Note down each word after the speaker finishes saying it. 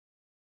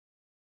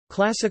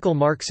Classical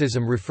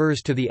Marxism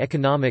refers to the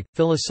economic,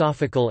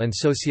 philosophical and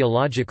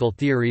sociological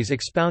theories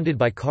expounded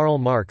by Karl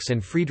Marx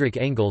and Friedrich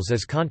Engels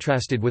as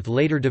contrasted with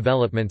later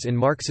developments in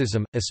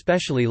Marxism,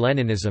 especially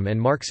Leninism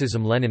and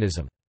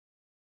Marxism-Leninism.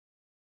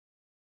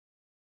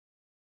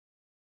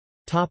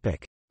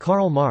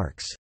 Karl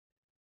Marx.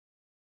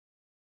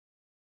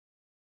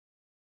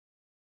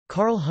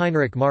 Karl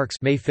Heinrich Marx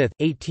May 5,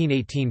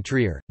 1818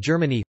 Trier,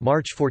 Germany,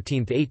 March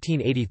 14,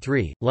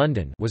 1883,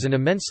 London was an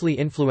immensely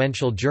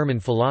influential German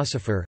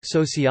philosopher,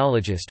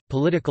 sociologist,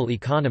 political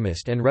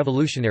economist and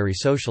revolutionary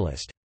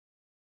socialist.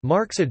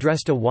 Marx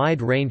addressed a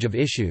wide range of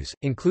issues,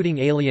 including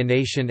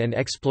alienation and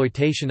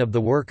exploitation of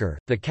the worker,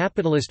 the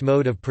capitalist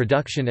mode of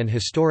production and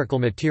historical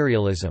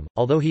materialism,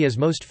 although he is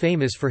most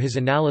famous for his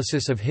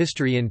analysis of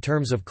history in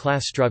terms of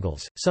class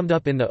struggles, summed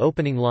up in the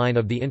opening line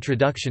of the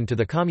introduction to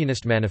the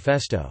Communist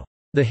Manifesto.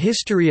 The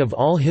history of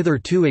all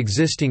hitherto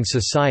existing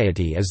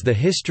society is the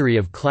history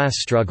of class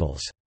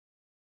struggles.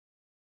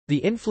 The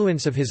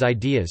influence of his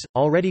ideas,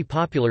 already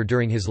popular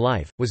during his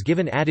life, was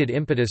given added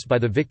impetus by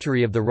the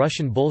victory of the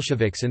Russian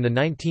Bolsheviks in the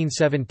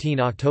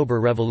 1917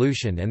 October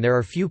Revolution, and there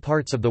are few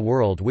parts of the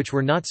world which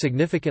were not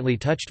significantly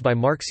touched by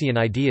Marxian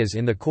ideas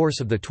in the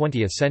course of the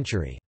 20th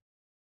century.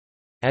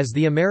 As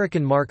the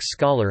American Marx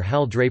scholar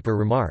Hal Draper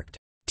remarked,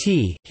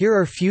 Here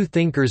are few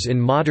thinkers in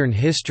modern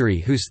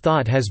history whose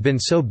thought has been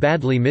so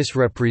badly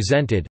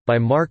misrepresented, by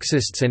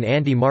Marxists and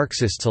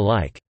anti-Marxists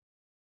alike."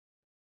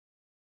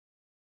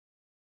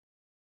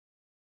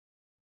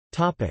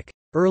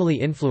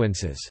 Early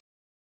influences.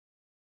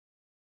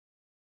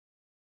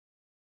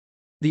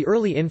 The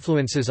early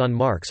influences on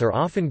Marx are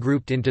often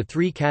grouped into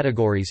three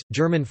categories: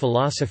 German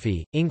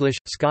philosophy, English,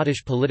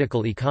 Scottish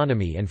political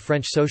economy and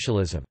French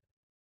socialism.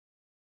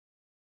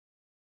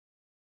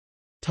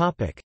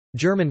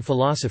 German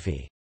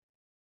philosophy.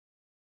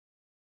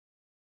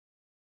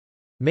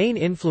 Main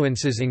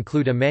influences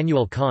include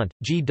Immanuel Kant,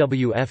 G.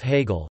 W. F.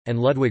 Hegel, and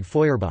Ludwig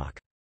Feuerbach.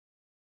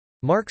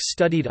 Marx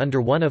studied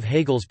under one of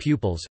Hegel's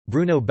pupils,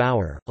 Bruno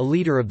Bauer, a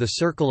leader of the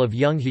circle of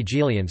young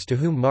Hegelians to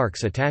whom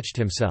Marx attached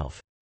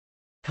himself.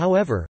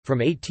 However, from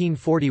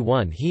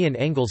 1841 he and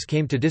Engels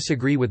came to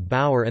disagree with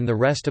Bauer and the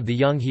rest of the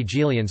young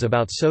Hegelians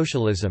about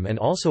socialism and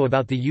also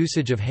about the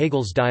usage of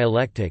Hegel's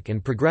dialectic,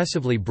 and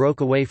progressively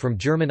broke away from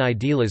German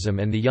idealism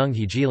and the young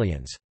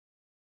Hegelians.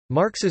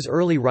 Marx's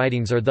early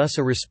writings are thus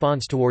a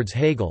response towards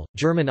Hegel,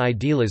 German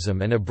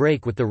idealism and a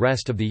break with the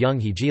rest of the young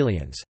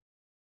Hegelians.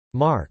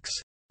 Marx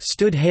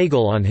stood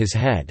Hegel on his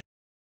head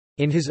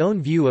in his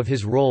own view of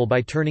his role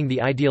by turning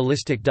the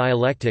idealistic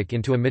dialectic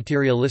into a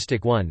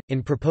materialistic one,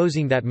 in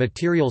proposing that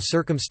material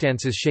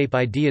circumstances shape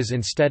ideas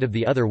instead of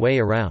the other way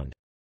around.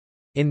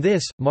 In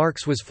this,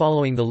 Marx was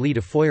following the lead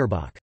of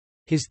Feuerbach.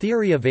 His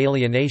theory of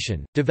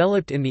alienation,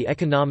 developed in the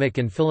Economic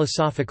and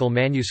Philosophical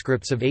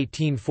Manuscripts of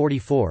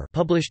 1844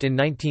 published in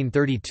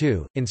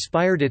 1932,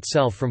 inspired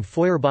itself from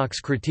Feuerbach's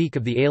critique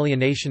of the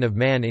alienation of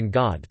man in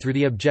God through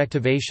the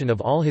objectivation of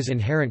all his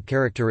inherent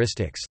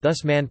characteristics.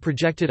 Thus man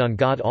projected on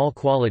God all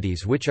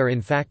qualities which are in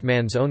fact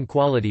man's own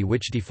quality,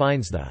 which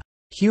defines the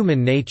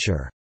human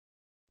nature.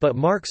 But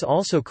Marx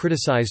also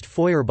criticized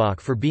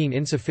Feuerbach for being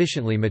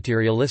insufficiently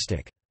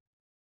materialistic.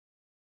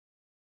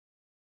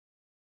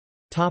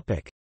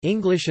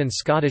 English and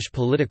Scottish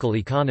political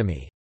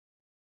economy.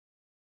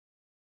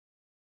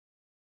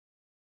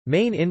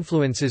 Main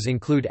influences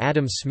include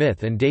Adam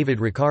Smith and David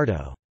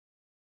Ricardo.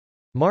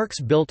 Marx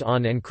built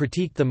on and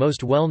critiqued the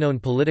most well-known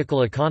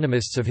political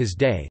economists of his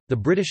day, the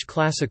British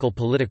classical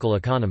political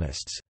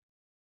economists.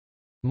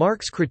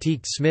 Marx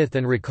critiqued Smith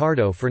and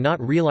Ricardo for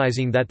not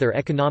realizing that their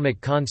economic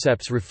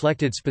concepts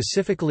reflected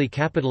specifically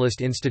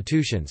capitalist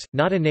institutions,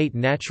 not innate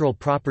natural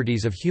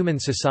properties of human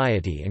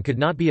society, and could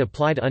not be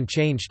applied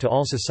unchanged to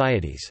all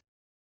societies.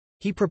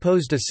 He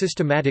proposed a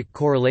systematic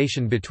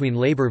correlation between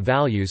labor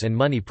values and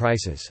money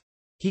prices.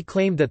 He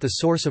claimed that the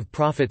source of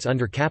profits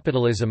under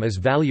capitalism is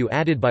value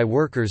added by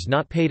workers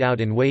not paid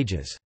out in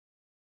wages.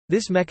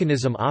 This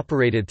mechanism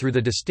operated through the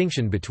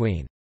distinction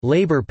between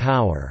labor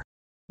power,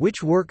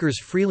 which workers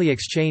freely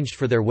exchanged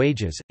for their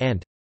wages,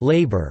 and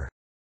labor,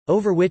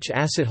 over which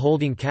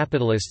asset-holding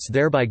capitalists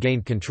thereby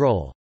gained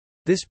control.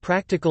 This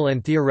practical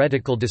and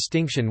theoretical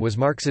distinction was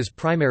Marx's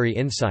primary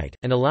insight,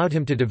 and allowed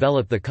him to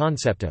develop the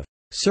concept of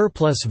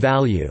surplus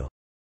value,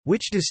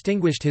 which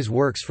distinguished his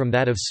works from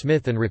that of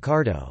Smith and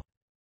Ricardo.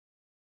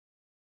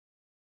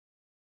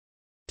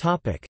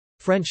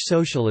 French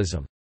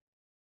socialism.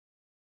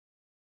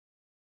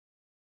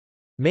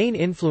 Main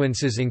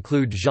influences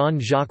include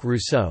Jean-Jacques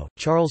Rousseau,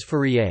 Charles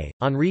Fourier,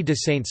 Henri de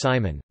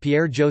Saint-Simon,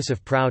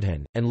 Pierre-Joseph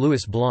Proudhon, and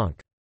Louis Blanc.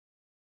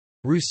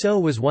 Rousseau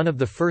was one of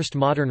the first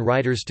modern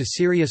writers to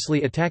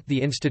seriously attack the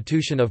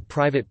institution of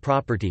private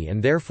property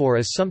and therefore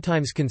is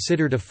sometimes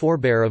considered a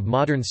forebear of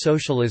modern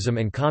socialism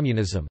and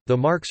communism, though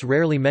Marx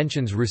rarely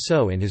mentions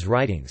Rousseau in his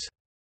writings.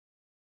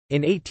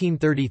 In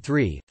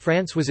 1833,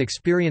 France was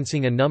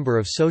experiencing a number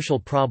of social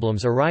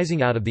problems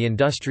arising out of the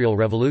Industrial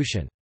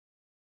Revolution.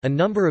 A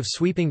number of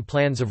sweeping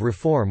plans of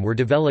reform were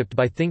developed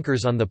by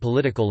thinkers on the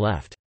political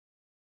left.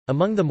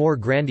 Among the more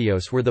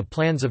grandiose were the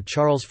plans of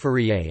Charles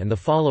Fourier and the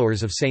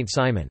followers of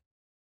Saint-Simon.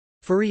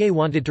 Fourier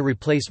wanted to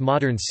replace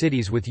modern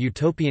cities with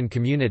utopian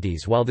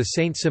communities, while the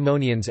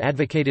Saint-Simonians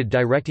advocated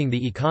directing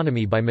the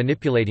economy by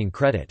manipulating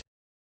credit.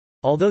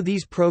 Although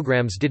these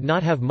programs did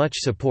not have much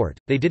support,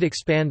 they did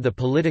expand the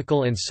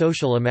political and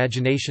social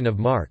imagination of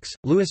Marx.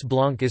 Louis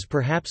Blanc is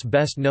perhaps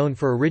best known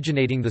for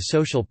originating the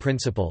social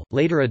principle,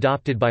 later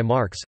adopted by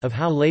Marx, of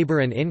how labor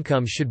and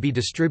income should be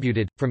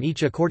distributed, from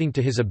each according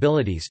to his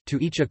abilities, to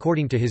each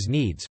according to his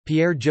needs.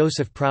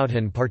 Pierre-Joseph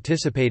Proudhon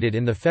participated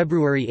in the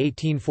February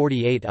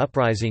 1848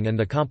 uprising and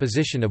the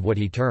composition of what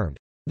he termed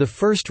the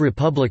First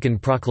Republican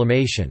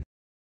Proclamation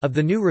of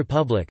the new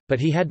republic, but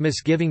he had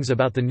misgivings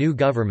about the new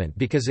government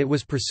because it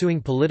was pursuing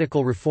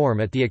political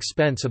reform at the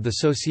expense of the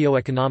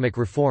socio-economic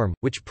reform,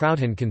 which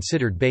Proudhon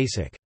considered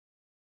basic.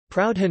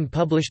 Proudhon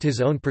published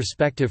his own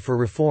perspective for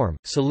reform,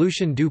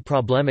 Solution du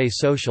problème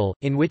social,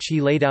 in which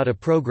he laid out a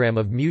program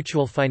of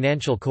mutual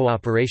financial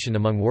cooperation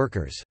among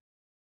workers.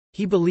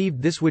 He believed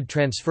this would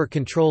transfer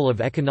control of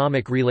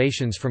economic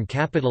relations from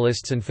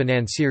capitalists and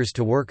financiers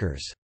to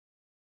workers.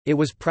 It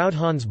was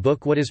Proudhon's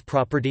book What is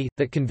Property?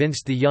 That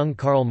convinced the young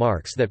Karl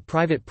Marx that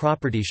private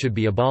property should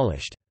be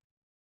abolished.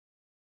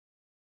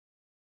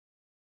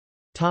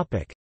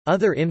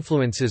 Other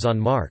influences on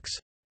Marx.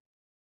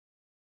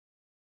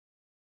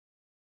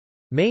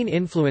 Main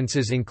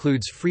influences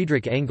includes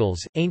Friedrich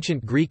Engels,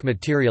 ancient Greek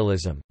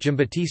materialism,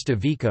 Giambattista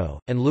Vico,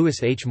 and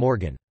Louis H.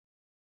 Morgan.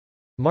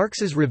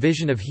 Marx's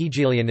revision of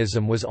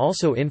Hegelianism was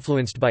also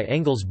influenced by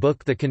Engels'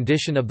 book The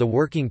Condition of the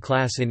Working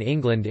Class in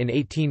England in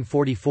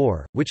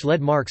 1844, which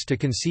led Marx to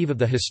conceive of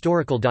the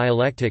historical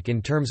dialectic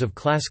in terms of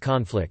class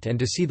conflict and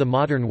to see the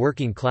modern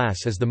working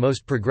class as the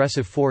most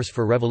progressive force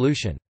for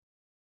revolution.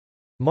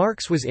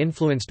 Marx was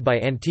influenced by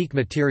antique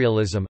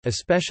materialism,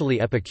 especially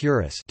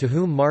Epicurus, to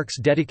whom Marx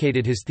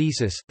dedicated his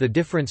thesis, The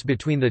Difference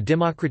Between the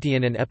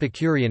Democritean and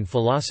Epicurean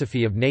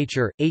Philosophy of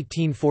Nature,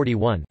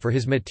 1841, for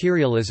his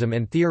materialism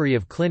and theory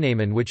of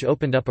clinamen, which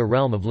opened up a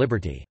realm of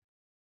liberty.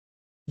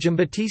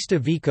 Giambattista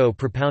Vico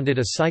propounded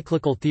a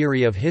cyclical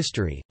theory of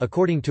history,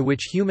 according to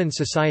which human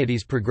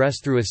societies progress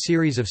through a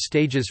series of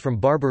stages from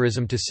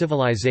barbarism to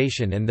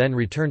civilization and then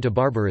return to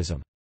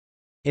barbarism.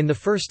 In the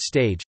first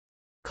stage,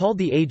 called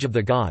the Age of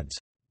the Gods,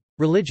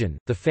 religion,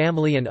 the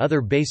family and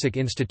other basic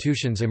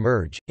institutions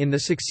emerge. In the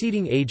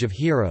succeeding Age of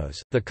Heroes,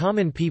 the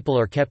common people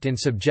are kept in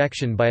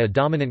subjection by a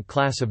dominant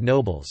class of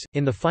nobles.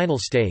 In the final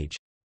stage,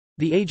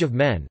 the Age of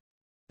Men,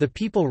 the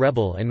people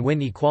rebel and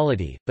win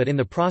equality, but in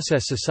the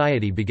process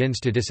society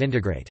begins to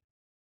disintegrate.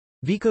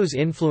 Vico's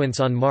influence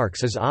on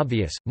Marx is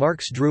obvious.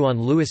 Marx drew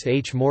on Louis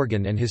H.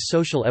 Morgan and his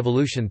social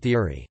evolution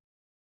theory.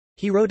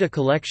 He wrote a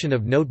collection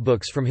of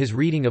notebooks from his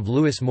reading of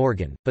Lewis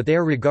Morgan, but they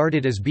are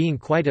regarded as being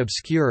quite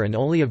obscure and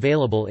only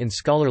available in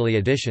scholarly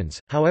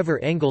editions. However,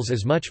 Engels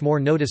is much more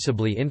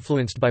noticeably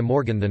influenced by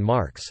Morgan than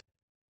Marx.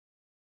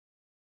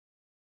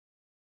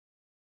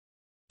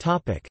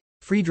 Topic: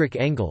 Friedrich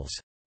Engels.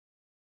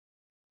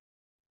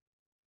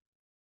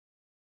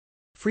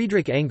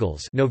 Friedrich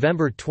Engels,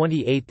 November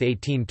 28,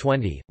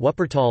 1820,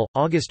 Wuppertal,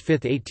 August 5,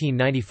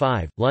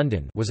 1895,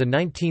 London, was a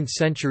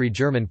 19th-century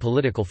German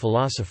political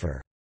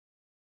philosopher.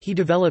 He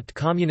developed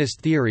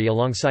communist theory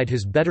alongside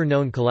his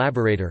better-known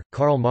collaborator,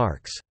 Karl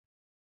Marx.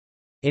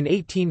 In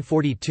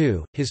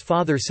 1842, his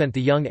father sent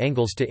the young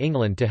Engels to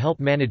England to help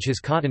manage his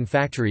cotton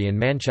factory in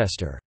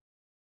Manchester.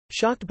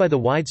 Shocked by the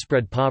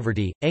widespread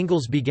poverty,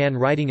 Engels began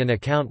writing an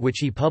account which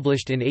he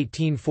published in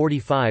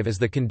 1845 as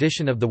The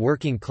Condition of the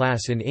Working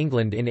Class in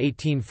England in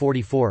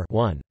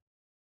 1844-1.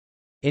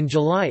 In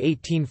July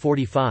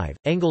 1845,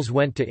 Engels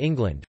went to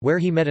England, where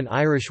he met an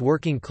Irish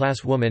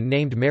working-class woman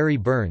named Mary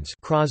Burns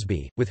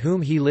Crosby, with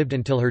whom he lived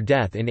until her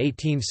death in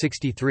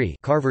 1863.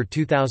 Carver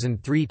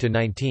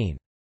 2003-19.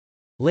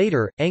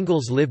 Later,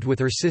 Engels lived with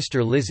her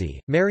sister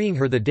Lizzie, marrying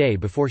her the day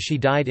before she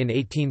died in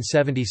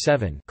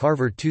 1877.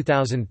 Carver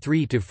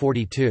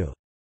 2003-42.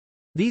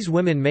 These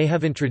women may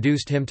have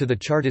introduced him to the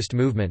Chartist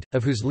movement,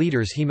 of whose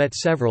leaders he met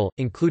several,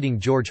 including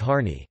George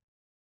Harney.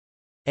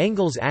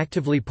 Engels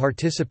actively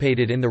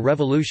participated in the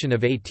Revolution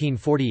of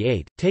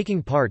 1848,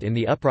 taking part in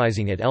the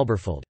uprising at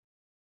Elberfeld.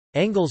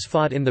 Engels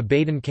fought in the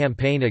Baden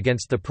campaign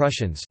against the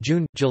Prussians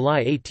June-July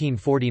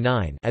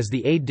 1849 as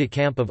the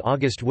aide-de-camp of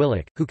August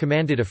Willich, who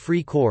commanded a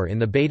Free Corps in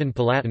the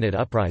Baden-Palatinate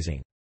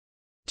uprising.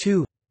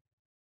 2.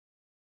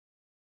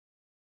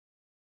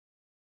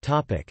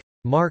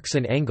 Marx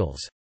and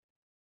Engels.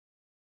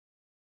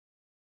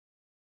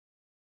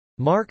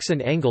 Marx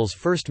and Engels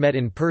first met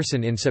in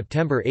person in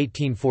September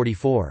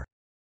 1844.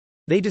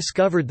 They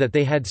discovered that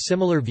they had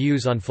similar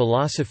views on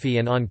philosophy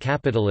and on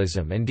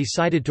capitalism and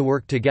decided to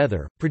work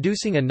together,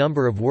 producing a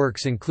number of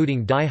works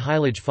including Die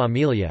Heilige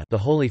Familie, The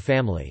Holy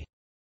Family.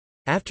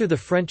 After the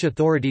French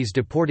authorities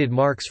deported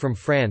Marx from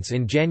France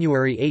in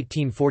January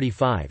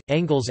 1845,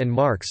 Engels and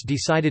Marx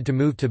decided to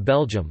move to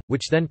Belgium,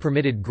 which then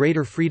permitted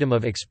greater freedom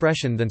of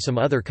expression than some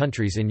other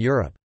countries in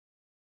Europe.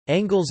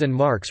 Engels and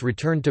Marx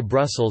returned to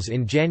Brussels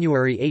in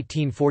January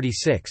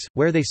 1846,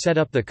 where they set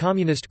up the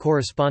Communist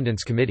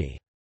Correspondence Committee.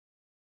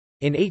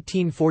 In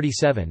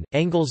 1847,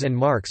 Engels and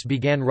Marx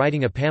began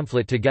writing a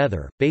pamphlet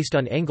together, based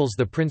on Engels'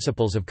 The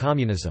Principles of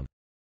Communism.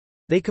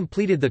 They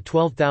completed the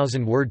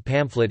 12,000-word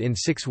pamphlet in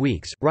 6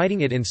 weeks,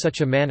 writing it in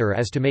such a manner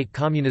as to make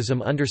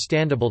communism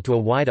understandable to a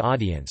wide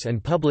audience,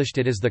 and published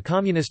it as the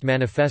Communist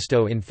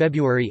Manifesto in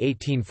February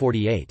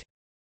 1848.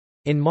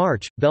 In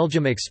March,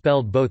 Belgium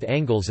expelled both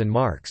Engels and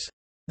Marx.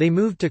 They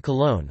moved to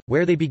Cologne,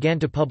 where they began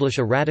to publish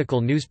a radical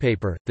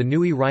newspaper, the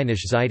Neue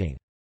Rheinische Zeitung.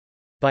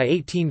 By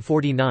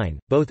 1849,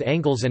 both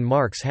Engels and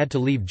Marx had to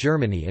leave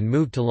Germany and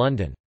moved to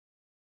London.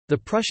 The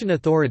Prussian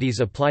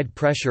authorities applied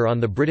pressure on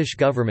the British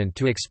government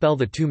to expel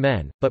the two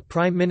men, but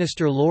Prime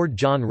Minister Lord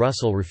John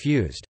Russell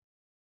refused.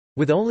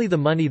 With only the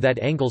money that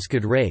Engels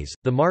could raise,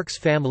 the Marx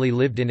family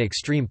lived in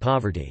extreme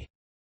poverty.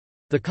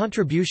 The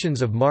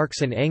contributions of Marx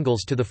and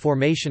Engels to the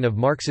formation of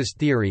Marxist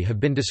theory have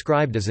been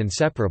described as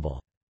inseparable.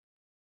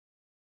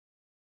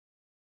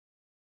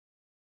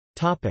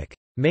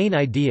 Main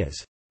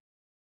ideas.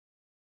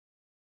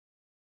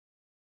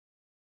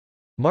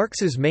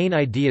 Marx's main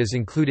ideas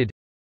included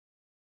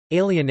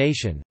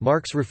alienation.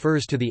 Marx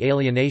refers to the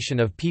alienation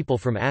of people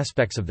from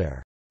aspects of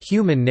their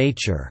human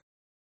nature,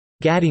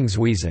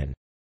 Gattungswesen,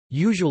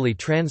 usually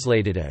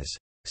translated as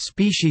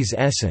species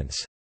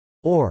essence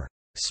or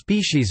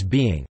species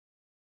being.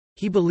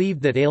 He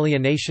believed that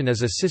alienation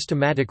is a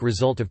systematic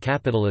result of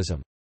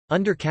capitalism.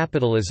 Under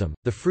capitalism,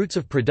 the fruits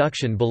of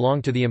production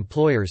belong to the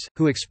employers,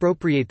 who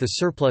expropriate the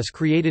surplus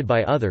created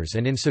by others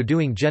and in so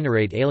doing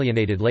generate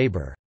alienated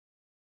labor.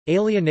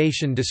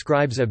 Alienation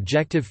describes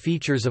objective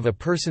features of a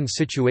person's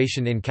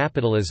situation in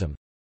capitalism.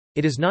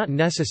 It is not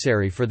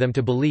necessary for them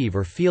to believe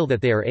or feel that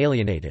they are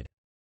alienated.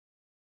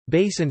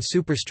 Base and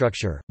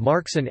superstructure.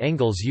 Marx and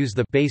Engels use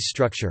the base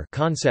structure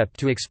concept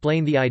to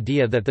explain the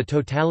idea that the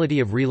totality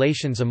of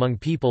relations among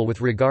people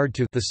with regard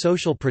to the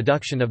social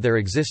production of their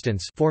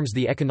existence forms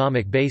the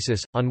economic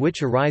basis, on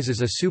which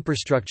arises a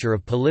superstructure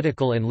of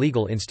political and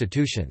legal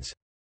institutions.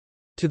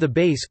 To the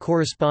base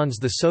corresponds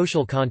the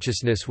social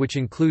consciousness, which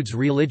includes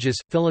religious,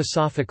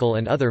 philosophical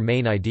and other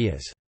main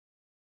ideas.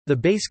 The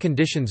base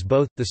conditions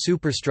both, the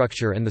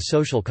superstructure and the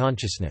social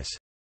consciousness.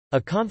 A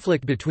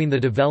conflict between the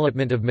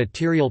development of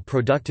material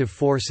productive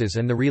forces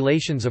and the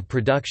relations of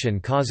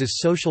production causes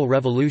social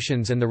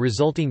revolutions, and the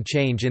resulting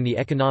change in the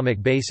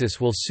economic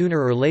basis will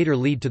sooner or later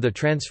lead to the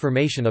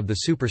transformation of the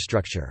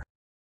superstructure.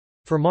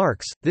 For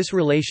Marx, this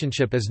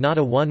relationship is not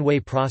a one-way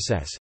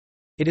process.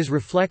 It is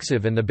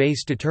reflexive, and the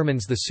base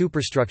determines the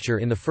superstructure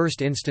in the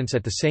first instance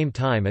at the same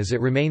time as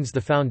it remains the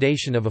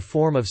foundation of a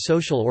form of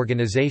social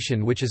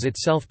organization which is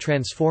itself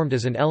transformed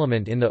as an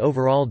element in the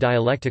overall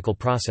dialectical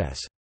process.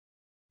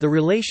 The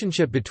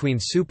relationship between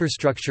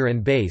superstructure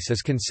and base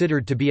is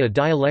considered to be a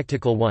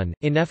dialectical one,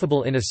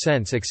 ineffable in a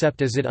sense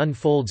except as it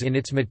unfolds in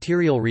its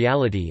material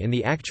reality in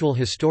the actual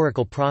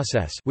historical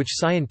process, which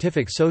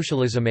scientific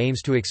socialism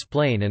aims to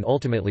explain and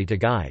ultimately to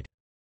guide.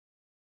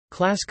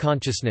 Class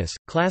consciousness.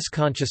 Class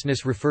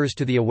consciousness refers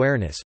to the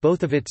awareness,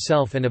 both of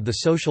itself and of the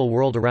social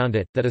world around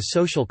it, that a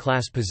social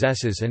class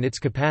possesses, and its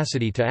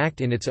capacity to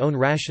act in its own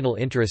rational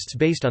interests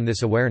based on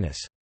this awareness.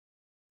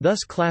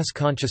 Thus class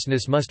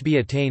consciousness must be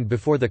attained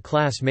before the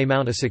class may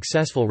mount a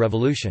successful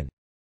revolution.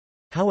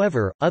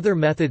 However, other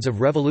methods of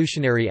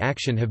revolutionary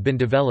action have been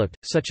developed,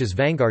 such as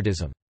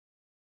vanguardism.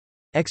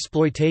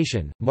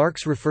 Exploitation.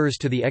 Marx refers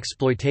to the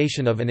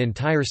exploitation of an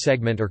entire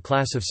segment or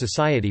class of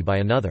society by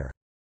another.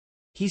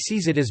 He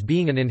sees it as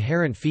being an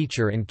inherent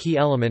feature and key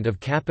element of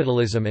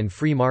capitalism and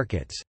free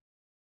markets.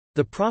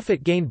 The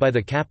profit gained by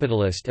the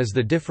capitalist is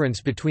the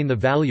difference between the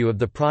value of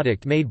the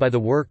product made by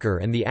the worker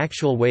and the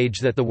actual wage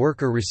that the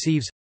worker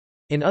receives.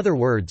 In other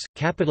words,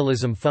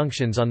 capitalism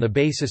functions on the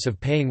basis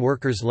of paying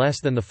workers less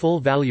than the full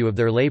value of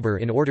their labor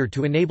in order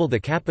to enable the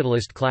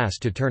capitalist class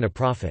to turn a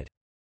profit.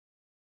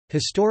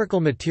 Historical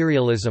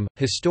materialism.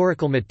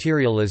 Historical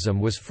materialism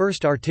was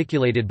first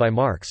articulated by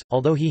Marx,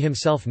 although he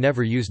himself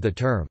never used the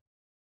term.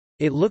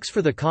 It looks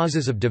for the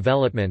causes of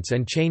developments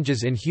and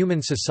changes in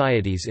human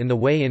societies in the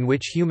way in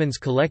which humans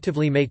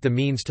collectively make the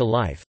means to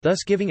life,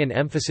 thus giving an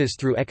emphasis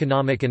through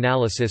economic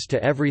analysis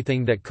to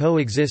everything that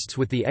coexists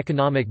with the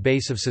economic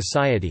base of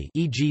society,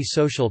 e.g.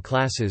 social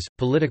classes,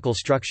 political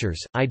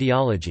structures,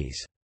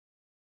 ideologies.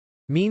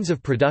 Means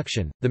of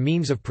production. The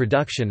means of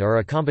production are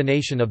a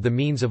combination of the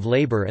means of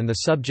labor and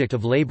the subject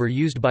of labor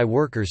used by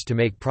workers to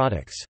make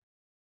products.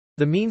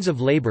 The means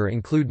of labor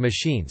include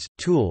machines,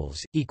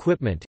 tools,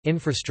 equipment,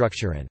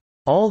 infrastructure and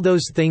all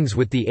those things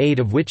with the aid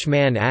of which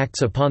man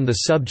acts upon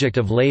the subject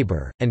of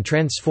labor, and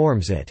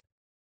transforms it.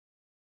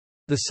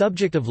 The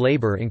subject of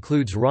labor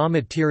includes raw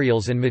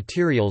materials and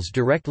materials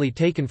directly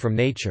taken from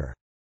nature.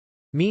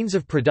 Means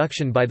of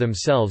production by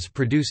themselves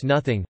produce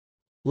nothing.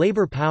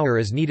 Labor power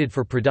is needed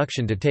for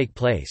production to take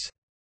place.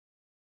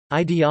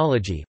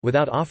 Ideology.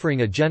 Without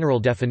offering a general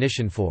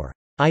definition for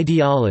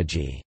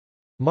ideology,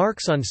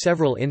 Marx on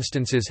several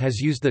instances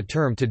has used the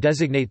term to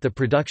designate the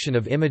production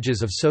of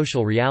images of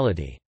social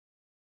reality.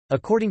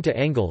 According to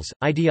Engels,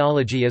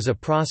 ideology is a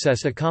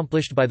process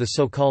accomplished by the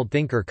so-called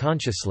thinker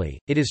consciously,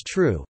 it is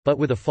true, but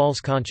with a false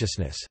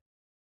consciousness.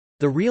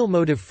 The real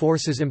motive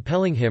forces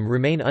impelling him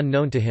remain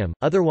unknown to him,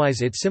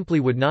 otherwise it simply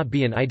would not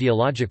be an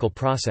ideological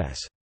process.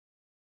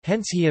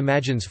 Hence he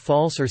imagines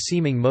false or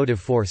seeming motive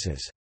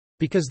forces.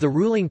 Because the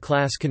ruling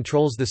class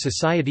controls the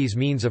society's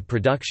means of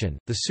production,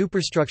 the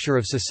superstructure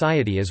of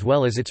society as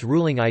well as its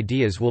ruling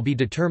ideas will be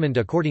determined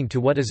according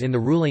to what is in the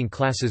ruling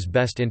class's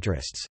best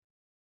interests.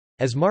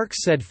 As Marx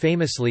said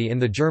famously in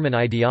the German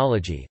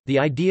ideology, the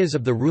ideas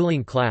of the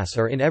ruling class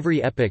are in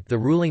every epoch the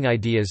ruling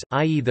ideas,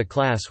 i.e. the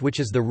class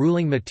which is the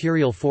ruling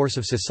material force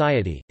of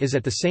society, is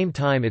at the same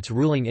time its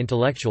ruling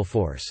intellectual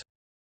force.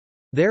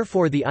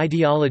 Therefore the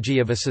ideology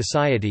of a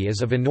society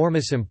is of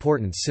enormous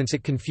importance since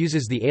it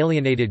confuses the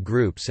alienated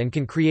groups and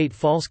can create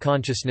false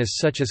consciousness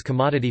such as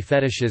commodity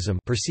fetishism,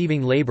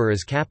 perceiving labor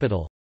as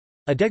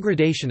capital—a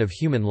degradation of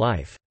human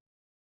life.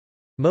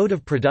 Mode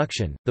of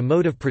production. The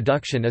mode of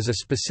production is a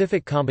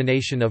specific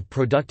combination of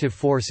productive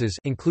forces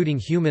including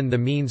human the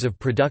means of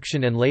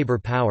production and labor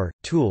power,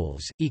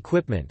 tools,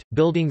 equipment,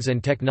 buildings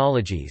and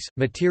technologies,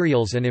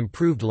 materials and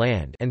improved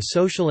land and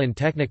social and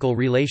technical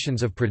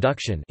relations of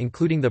production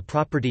including the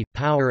property,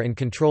 power and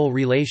control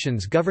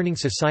relations governing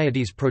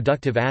society's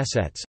productive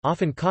assets,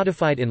 often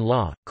codified in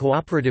law,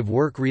 cooperative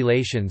work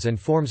relations and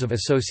forms of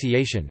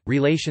association,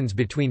 relations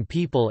between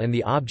people and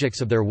the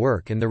objects of their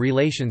work and the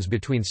relations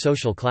between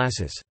social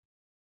classes.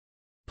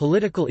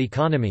 Political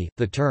economy.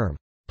 The term,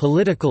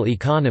 political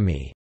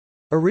economy,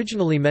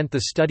 originally meant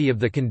the study of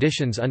the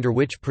conditions under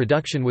which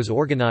production was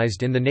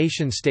organized in the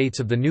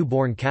nation-states of the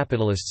newborn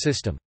capitalist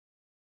system.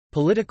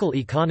 Political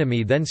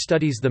economy then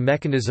studies the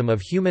mechanism of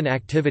human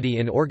activity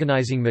in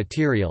organizing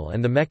material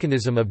and the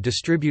mechanism of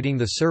distributing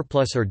the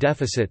surplus or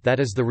deficit that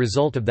is the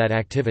result of that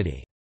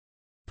activity.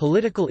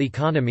 Political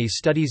economy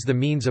studies the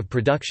means of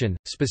production,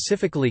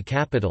 specifically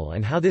capital,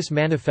 and how this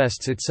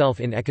manifests itself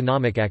in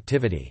economic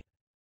activity.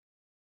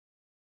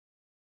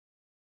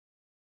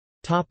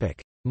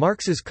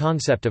 Marx's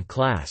concept of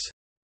class.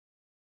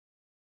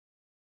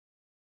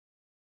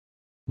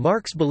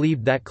 Marx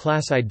believed that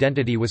class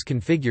identity was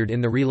configured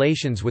in the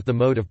relations with the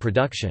mode of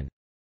production.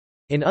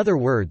 In other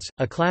words,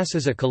 a class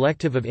is a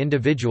collective of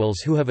individuals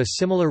who have a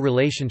similar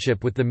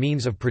relationship with the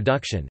means of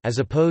production as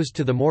opposed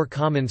to the more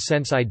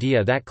common-sense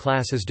idea that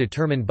class is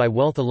determined by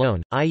wealth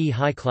alone, i.e.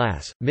 high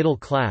class, middle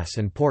class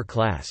and poor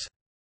class.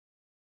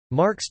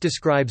 Marx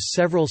describes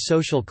several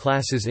social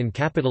classes in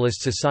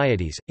capitalist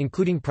societies,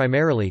 including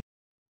primarily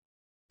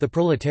the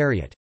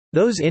proletariat,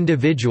 those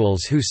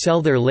individuals who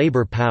sell their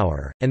labor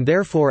power, and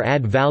therefore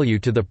add value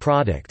to the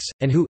products,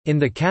 and who, in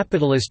the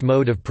capitalist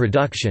mode of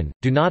production,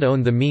 do not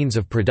own the means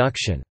of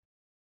production.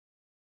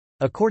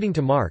 According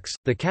to Marx,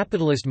 the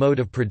capitalist mode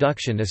of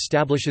production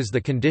establishes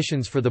the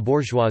conditions for the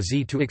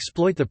bourgeoisie to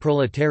exploit the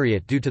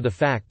proletariat due to the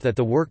fact that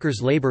the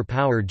worker's labor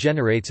power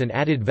generates an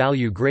added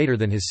value greater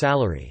than his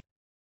salary.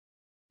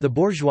 The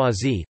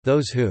bourgeoisie,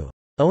 those who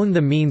own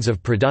the means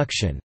of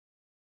production,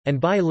 and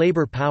buy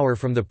labor power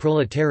from the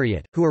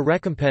proletariat, who are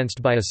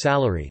recompensed by a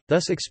salary,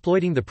 thus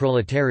exploiting the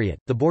proletariat.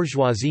 The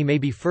bourgeoisie may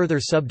be further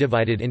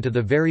subdivided into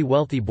the very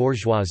wealthy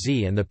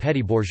bourgeoisie and the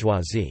petty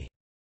bourgeoisie.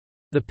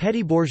 The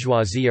petty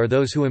bourgeoisie are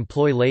those who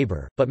employ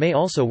labor, but may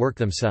also work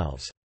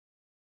themselves.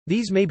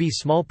 These may be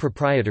small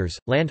proprietors,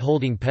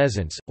 land-holding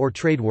peasants, or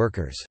trade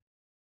workers.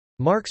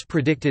 Marx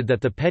predicted that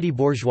the petty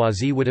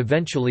bourgeoisie would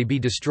eventually be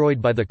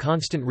destroyed by the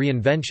constant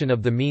reinvention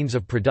of the means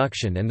of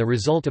production, and the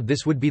result of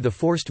this would be the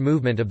forced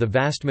movement of the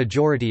vast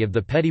majority of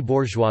the petty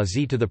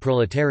bourgeoisie to the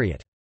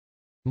proletariat.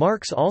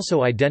 Marx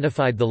also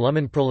identified the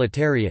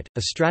Lumpenproletariat,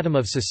 a stratum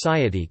of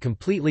society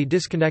completely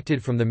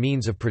disconnected from the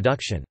means of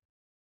production.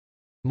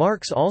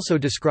 Marx also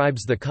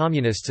describes the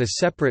communists as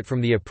separate from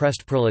the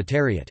oppressed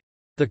proletariat.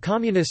 The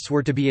communists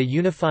were to be a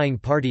unifying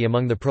party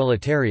among the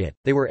proletariat.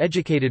 They were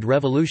educated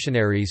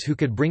revolutionaries who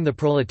could bring the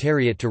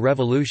proletariat to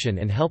revolution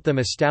and help them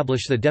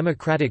establish the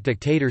democratic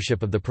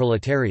dictatorship of the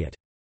proletariat.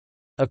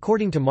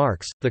 According to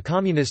Marx, the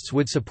communists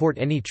would support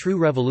any true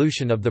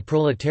revolution of the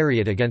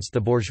proletariat against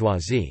the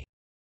bourgeoisie.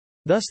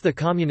 Thus the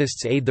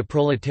communists aid the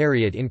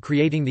proletariat in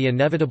creating the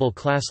inevitable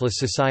classless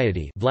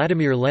society.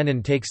 Vladimir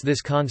Lenin takes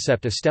this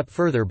concept a step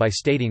further by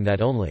stating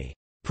that only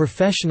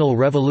professional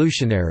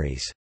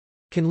revolutionaries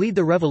can lead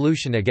the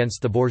revolution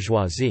against the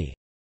bourgeoisie.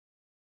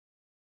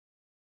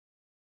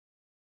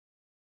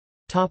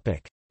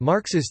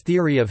 Marx's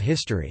theory of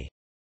history.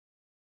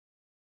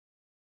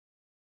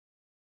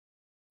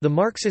 The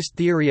Marxist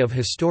theory of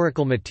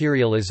historical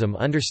materialism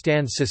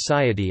understands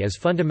society as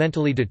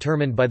fundamentally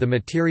determined by the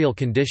material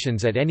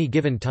conditions at any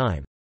given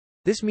time.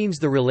 This means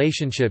the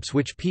relationships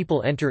which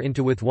people enter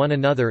into with one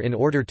another in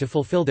order to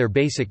fulfill their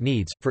basic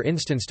needs, for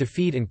instance to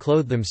feed and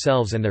clothe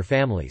themselves and their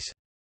families.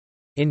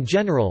 In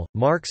general,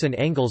 Marx and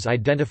Engels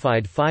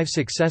identified 5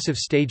 successive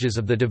stages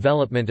of the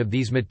development of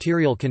these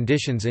material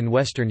conditions in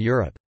Western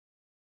Europe.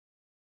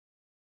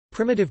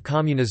 Primitive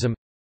communism,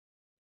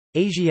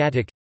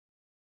 Asiatic,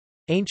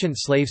 ancient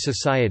slave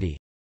society,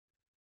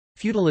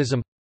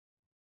 feudalism,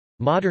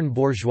 modern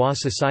bourgeois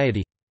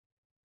society.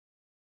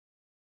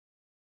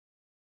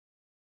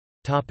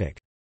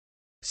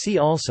 See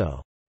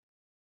also: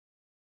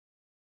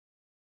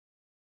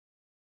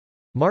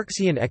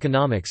 Marxian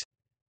economics,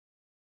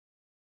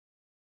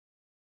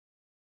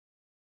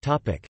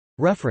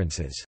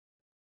 References